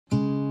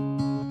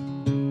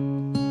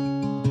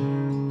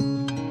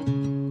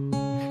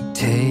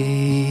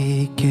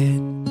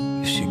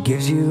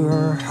gives you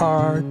her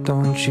heart,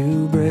 don't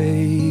you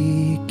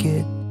break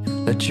it.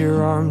 Let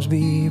your arms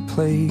be a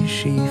place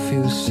she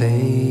feels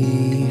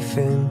safe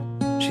in.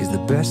 She's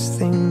the best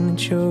thing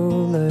that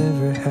you'll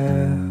ever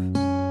have.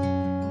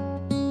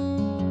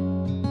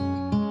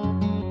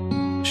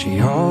 She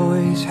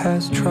always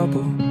has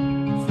trouble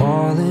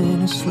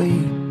falling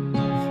asleep,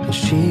 and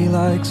she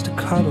likes to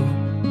cuddle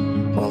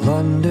while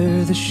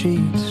under the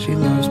sheets. She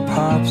loves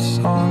pop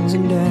songs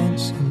and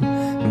dancing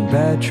and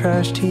bad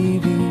trash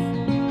TV.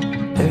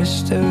 There's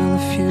still a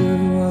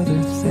few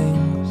other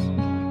things.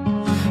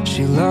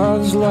 She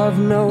loves love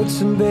notes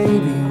and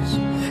babies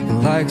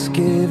and likes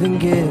giving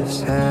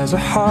gifts. Has a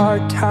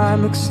hard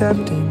time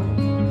accepting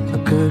a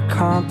good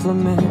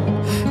compliment.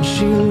 And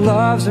she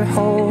loves her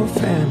whole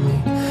family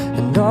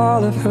and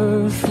all of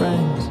her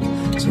friends.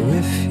 So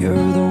if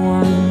you're the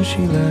one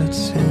she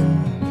lets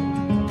in,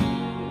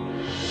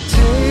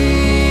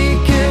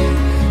 take it.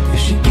 If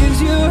she gives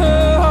you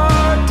her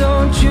heart,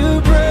 don't you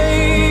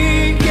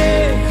break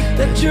it.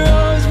 Let your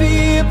arms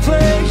be a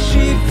place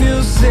she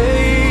feels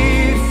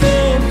safe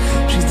in.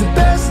 She's the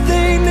best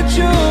thing that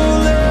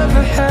you'll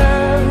ever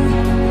have.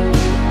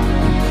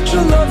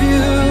 She'll love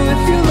you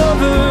if you love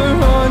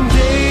her on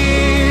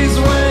days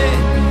when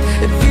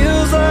it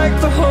feels like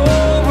the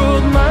whole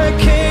world might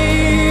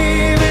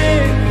cave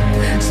in.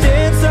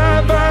 Stand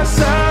side by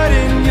side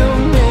and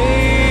you'll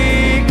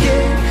make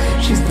it.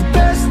 She's the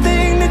best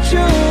thing that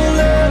you'll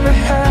ever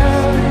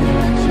have.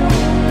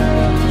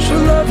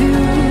 She'll love you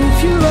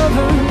if you love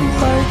her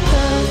like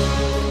that.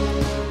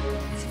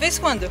 Você fez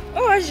quando?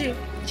 Hoje.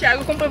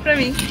 Thiago comprou pra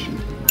mim.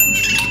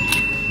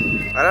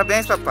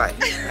 Parabéns, papai.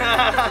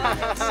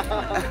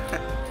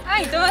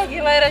 Ah, então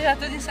aquilo era já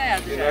tudo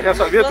ensaiado. Já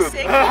sabia tudo?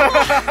 Que...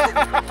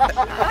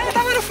 Ah, eu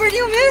tava no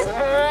forninho mesmo.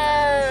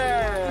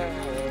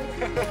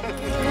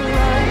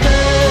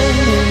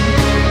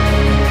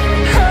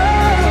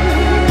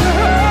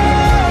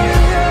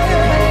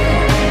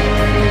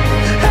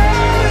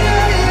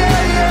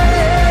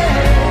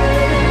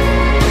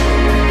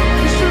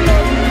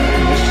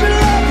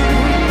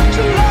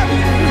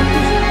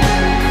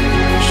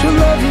 She'll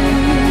love you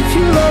if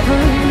you love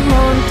her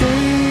on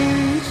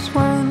days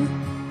when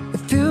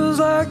it feels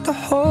like the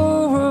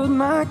whole world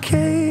might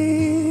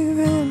cave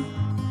in.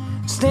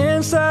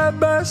 Stand side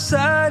by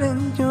side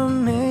and you'll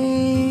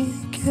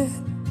make it.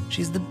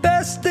 She's the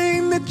best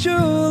thing that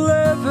you'll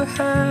ever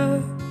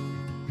have.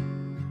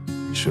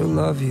 She'll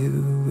love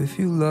you if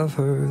you love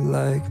her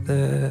like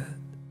that.